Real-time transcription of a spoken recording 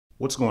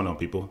What's going on,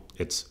 people?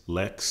 It's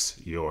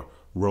Lex, your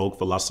rogue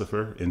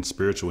philosopher and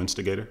spiritual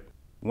instigator.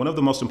 One of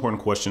the most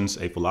important questions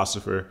a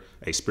philosopher,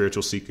 a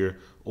spiritual seeker,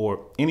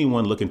 or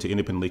anyone looking to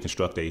independently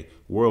construct a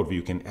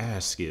worldview can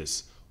ask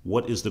is,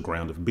 what is the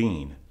ground of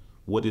being?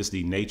 What is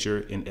the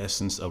nature and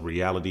essence of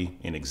reality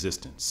and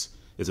existence?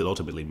 Is it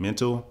ultimately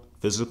mental,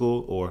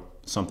 physical, or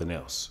something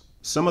else?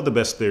 Some of the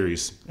best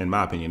theories, in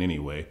my opinion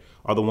anyway,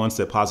 are the ones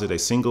that posit a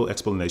single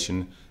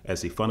explanation as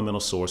the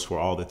fundamental source for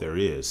all that there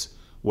is,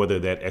 whether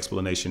that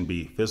explanation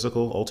be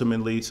physical,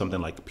 ultimately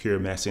something like pure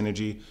mass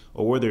energy,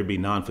 or whether it be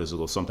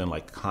non-physical, something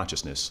like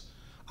consciousness.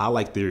 I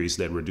like theories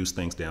that reduce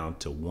things down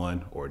to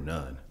one or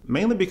none,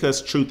 mainly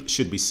because truth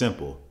should be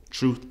simple.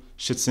 Truth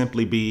should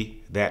simply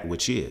be that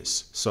which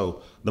is.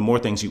 So the more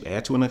things you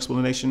add to an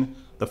explanation,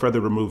 the further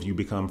removed you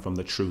become from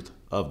the truth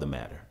of the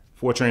matter.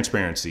 For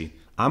transparency,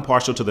 I'm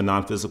partial to the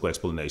non-physical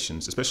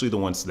explanations, especially the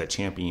ones that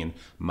champion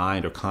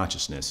mind or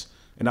consciousness.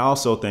 And I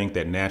also think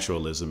that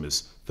naturalism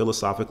is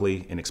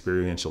philosophically and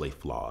experientially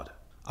flawed.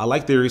 I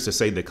like theories that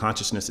say that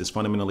consciousness is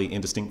fundamentally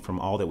indistinct from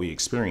all that we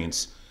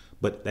experience,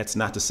 but that's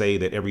not to say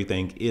that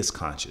everything is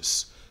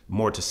conscious.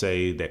 More to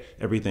say that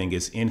everything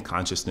is in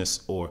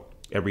consciousness or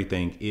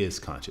everything is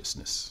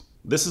consciousness.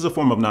 This is a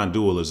form of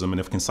non-dualism, and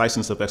if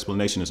conciseness of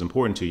explanation is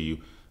important to you,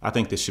 I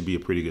think this should be a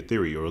pretty good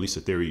theory, or at least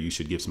a theory you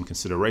should give some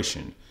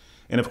consideration.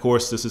 And of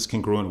course, this is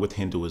congruent with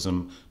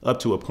Hinduism up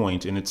to a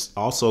point, and it's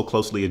also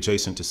closely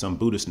adjacent to some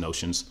Buddhist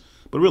notions,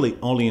 but really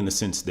only in the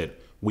sense that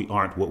we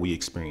aren't what we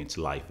experience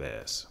life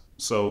as.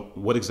 So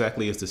what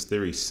exactly is this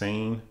theory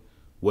saying?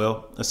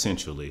 Well,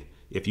 essentially,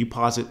 if you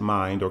posit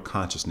mind or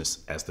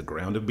consciousness as the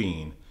ground of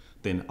being,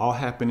 then all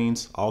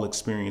happenings, all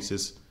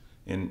experiences,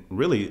 and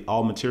really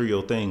all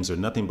material things are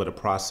nothing but a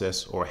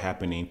process or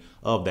happening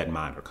of that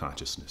mind or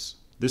consciousness.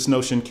 This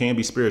notion can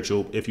be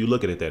spiritual if you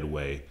look at it that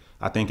way.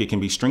 I think it can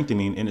be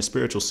strengthening in a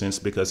spiritual sense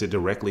because it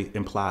directly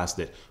implies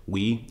that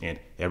we and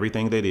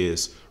everything that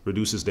is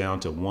reduces down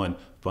to one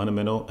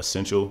fundamental,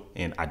 essential,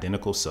 and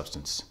identical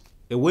substance.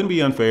 It wouldn't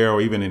be unfair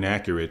or even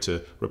inaccurate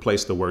to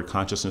replace the word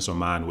consciousness or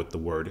mind with the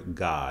word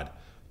God,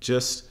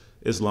 just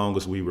as long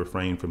as we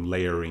refrain from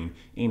layering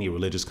any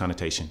religious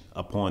connotation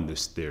upon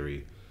this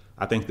theory.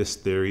 I think this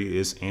theory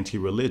is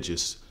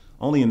anti-religious,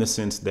 only in the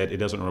sense that it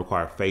doesn't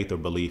require faith or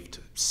belief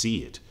to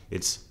see it.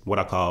 It's what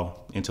I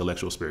call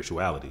intellectual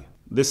spirituality.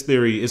 This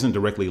theory isn't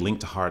directly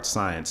linked to hard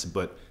science,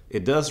 but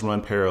it does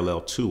run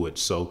parallel to it,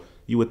 so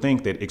you would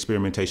think that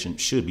experimentation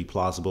should be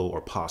plausible or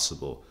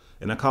possible.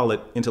 And I call it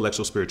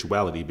intellectual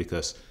spirituality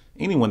because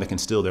anyone that can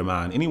still their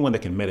mind, anyone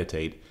that can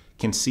meditate,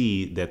 can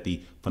see that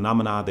the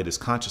phenomena that is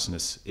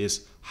consciousness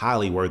is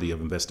highly worthy of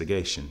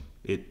investigation.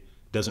 It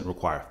doesn't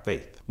require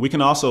faith. We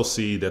can also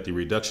see that the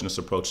reductionist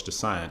approach to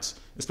science,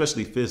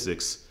 especially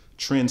physics,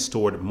 trends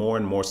toward more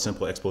and more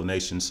simple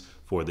explanations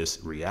for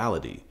this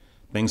reality.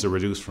 Things are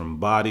reduced from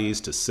bodies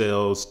to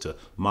cells to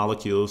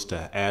molecules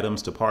to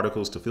atoms to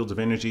particles to fields of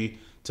energy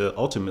to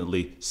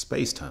ultimately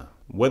space-time.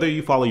 Whether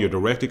you follow your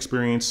direct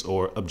experience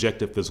or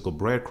objective physical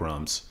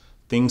breadcrumbs,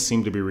 things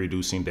seem to be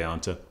reducing down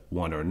to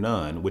one or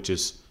none, which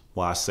is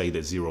why I say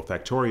that 0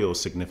 factorial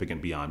is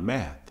significant beyond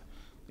math.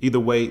 Either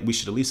way, we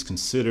should at least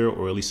consider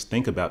or at least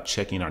think about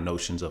checking our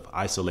notions of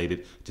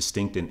isolated,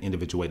 distinct, and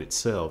individuated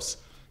selves,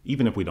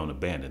 even if we don't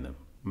abandon them.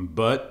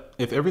 But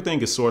if everything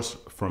is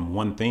sourced from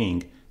one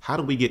thing, how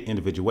do we get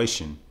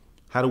individuation?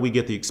 How do we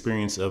get the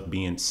experience of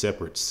being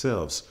separate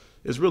selves?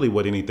 Is really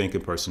what any thinking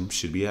person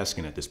should be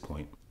asking at this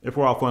point. If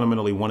we're all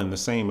fundamentally one and the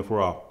same, if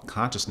we're all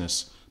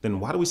consciousness,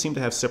 then why do we seem to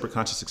have separate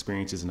conscious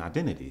experiences and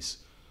identities?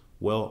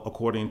 Well,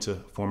 according to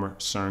former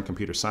CERN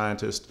computer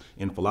scientist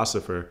and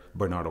philosopher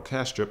Bernardo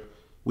Kastrup,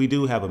 we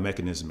do have a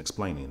mechanism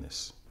explaining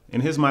this.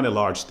 In his mind at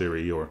large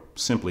theory, or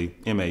simply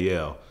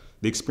MAL,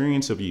 the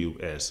experience of you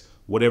as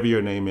whatever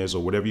your name is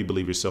or whatever you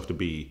believe yourself to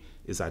be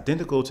is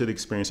identical to the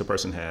experience a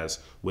person has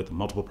with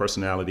multiple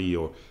personality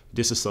or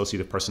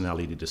dissociative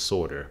personality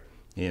disorder.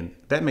 And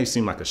that may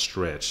seem like a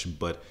stretch,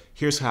 but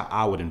here's how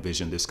I would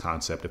envision this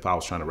concept if I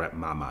was trying to wrap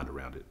my mind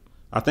around it.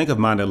 I think of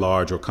mind at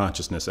large or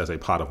consciousness as a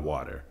pot of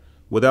water.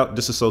 Without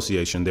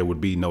disassociation, there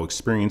would be no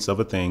experience of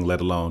a thing,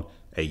 let alone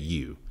a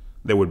you.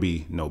 There would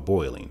be no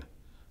boiling.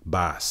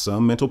 By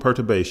some mental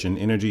perturbation,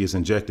 energy is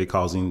injected,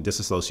 causing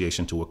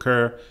disassociation to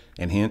occur,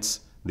 and hence,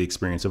 the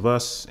experience of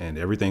us and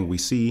everything we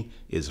see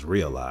is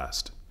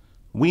realized.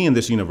 We in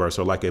this universe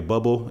are like a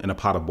bubble in a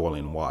pot of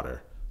boiling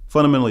water.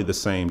 Fundamentally the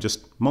same,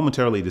 just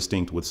momentarily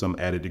distinct with some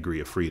added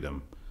degree of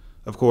freedom.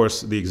 Of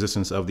course, the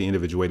existence of the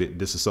individuated,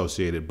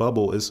 disassociated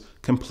bubble is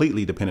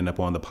completely dependent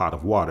upon the pot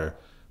of water,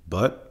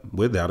 but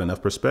without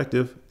enough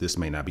perspective, this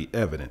may not be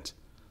evident.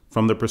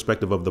 From the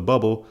perspective of the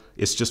bubble,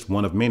 it's just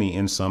one of many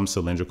in some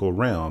cylindrical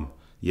realm.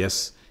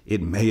 Yes, it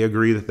may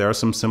agree that there are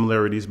some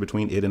similarities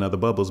between it and other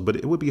bubbles, but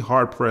it would be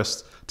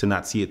hard-pressed to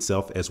not see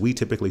itself as we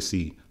typically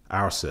see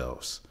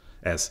ourselves,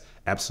 as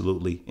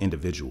absolutely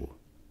individual.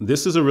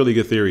 This is a really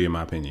good theory in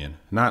my opinion,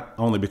 not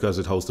only because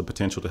it holds the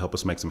potential to help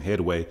us make some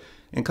headway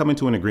and come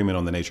into an agreement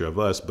on the nature of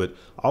us, but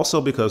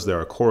also because there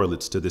are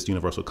correlates to this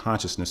universal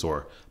consciousness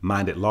or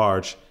mind at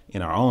large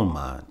in our own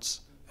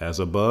minds. As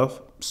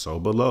above, so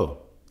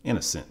below, in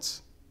a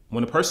sense.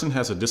 When a person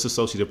has a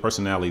dissociative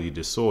personality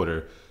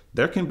disorder,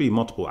 there can be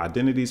multiple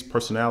identities,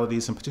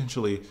 personalities, and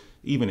potentially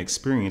even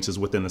experiences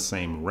within the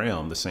same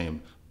realm, the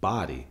same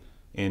body.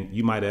 And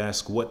you might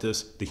ask, what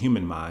does the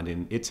human mind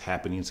and its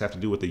happenings have to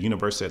do with the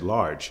universe at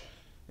large?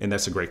 And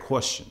that's a great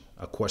question,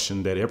 a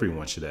question that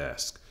everyone should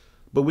ask.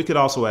 But we could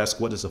also ask,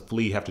 what does a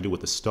flea have to do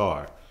with a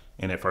star?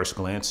 And at first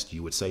glance,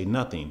 you would say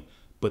nothing,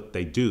 but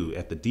they do.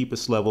 At the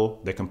deepest level,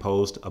 they're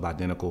composed of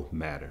identical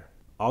matter.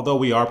 Although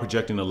we are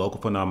projecting a local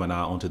phenomena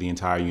onto the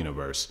entire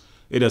universe,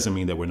 it doesn't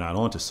mean that we're not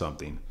onto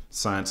something.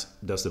 Science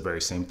does the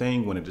very same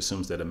thing when it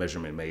assumes that a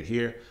measurement made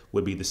here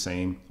would be the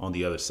same on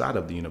the other side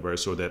of the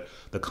universe, or that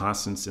the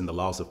constants in the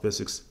laws of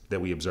physics that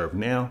we observe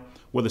now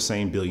were the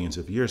same billions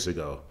of years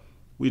ago.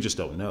 We just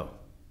don't know.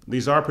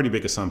 These are pretty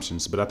big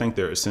assumptions, but I think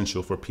they're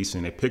essential for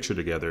piecing a picture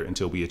together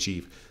until we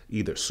achieve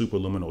either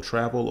superluminal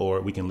travel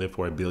or we can live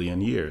for 1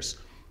 billion years.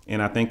 And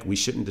I think we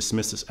shouldn't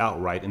dismiss this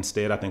outright.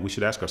 Instead, I think we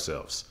should ask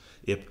ourselves,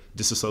 if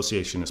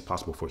disassociation is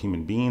possible for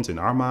human beings in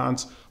our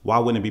minds, why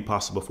wouldn't it be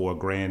possible for a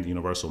grand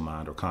universal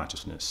mind or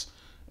consciousness?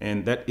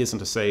 And that isn't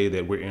to say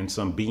that we're in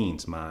some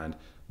being's mind.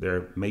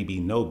 There may be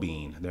no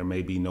being. There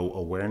may be no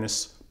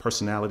awareness,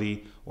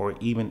 personality, or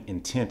even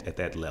intent at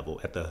that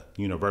level, at the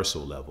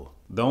universal level.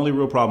 The only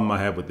real problem I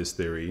have with this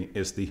theory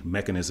is the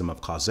mechanism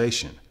of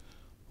causation.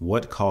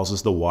 What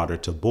causes the water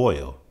to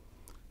boil?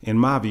 In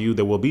my view,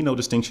 there will be no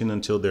distinction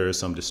until there is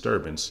some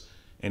disturbance.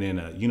 And in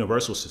a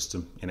universal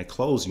system, in a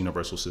closed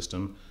universal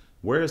system,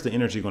 where is the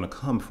energy going to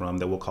come from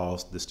that will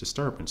cause this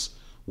disturbance?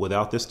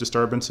 Without this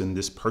disturbance and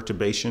this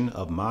perturbation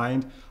of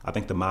mind, I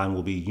think the mind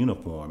will be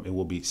uniform. It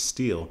will be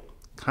still,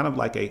 kind of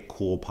like a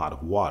cool pot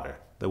of water.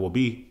 There will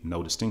be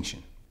no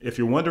distinction. If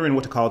you're wondering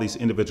what to call these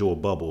individual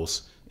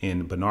bubbles,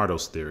 in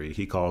Bernardo's theory,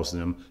 he calls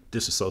them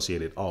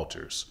disassociated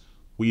alters.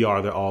 We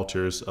are the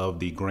alters of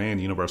the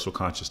grand universal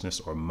consciousness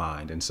or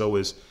mind, and so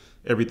is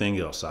everything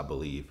else, I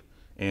believe.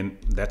 And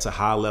that's a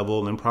high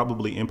level and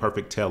probably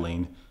imperfect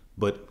telling,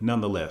 but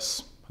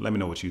nonetheless, let me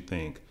know what you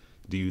think.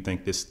 Do you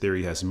think this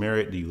theory has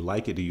merit? Do you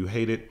like it? Do you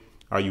hate it?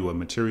 Are you a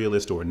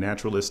materialist or a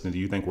naturalist? And do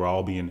you think we're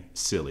all being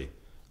silly?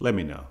 Let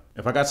me know.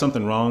 If I got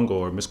something wrong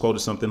or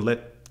misquoted something,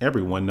 let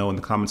everyone know in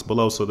the comments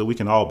below so that we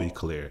can all be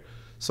clear,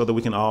 so that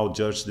we can all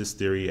judge this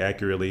theory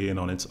accurately and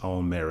on its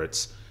own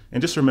merits.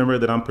 And just remember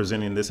that I'm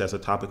presenting this as a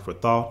topic for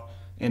thought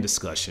and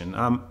discussion.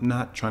 I'm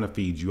not trying to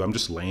feed you. I'm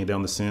just laying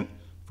down the scent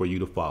for you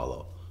to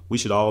follow. We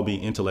should all be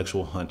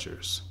intellectual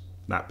hunters,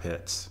 not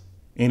pets.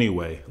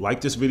 Anyway, like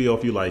this video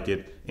if you like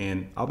it,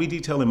 and I'll be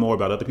detailing more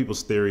about other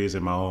people's theories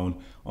and my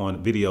own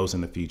on videos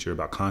in the future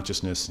about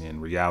consciousness and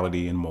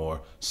reality and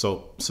more.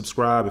 So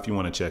subscribe if you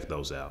want to check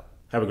those out.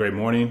 Have a great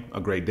morning,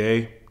 a great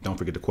day. Don't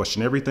forget to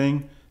question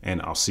everything,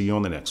 and I'll see you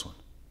on the next one.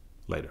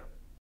 Later.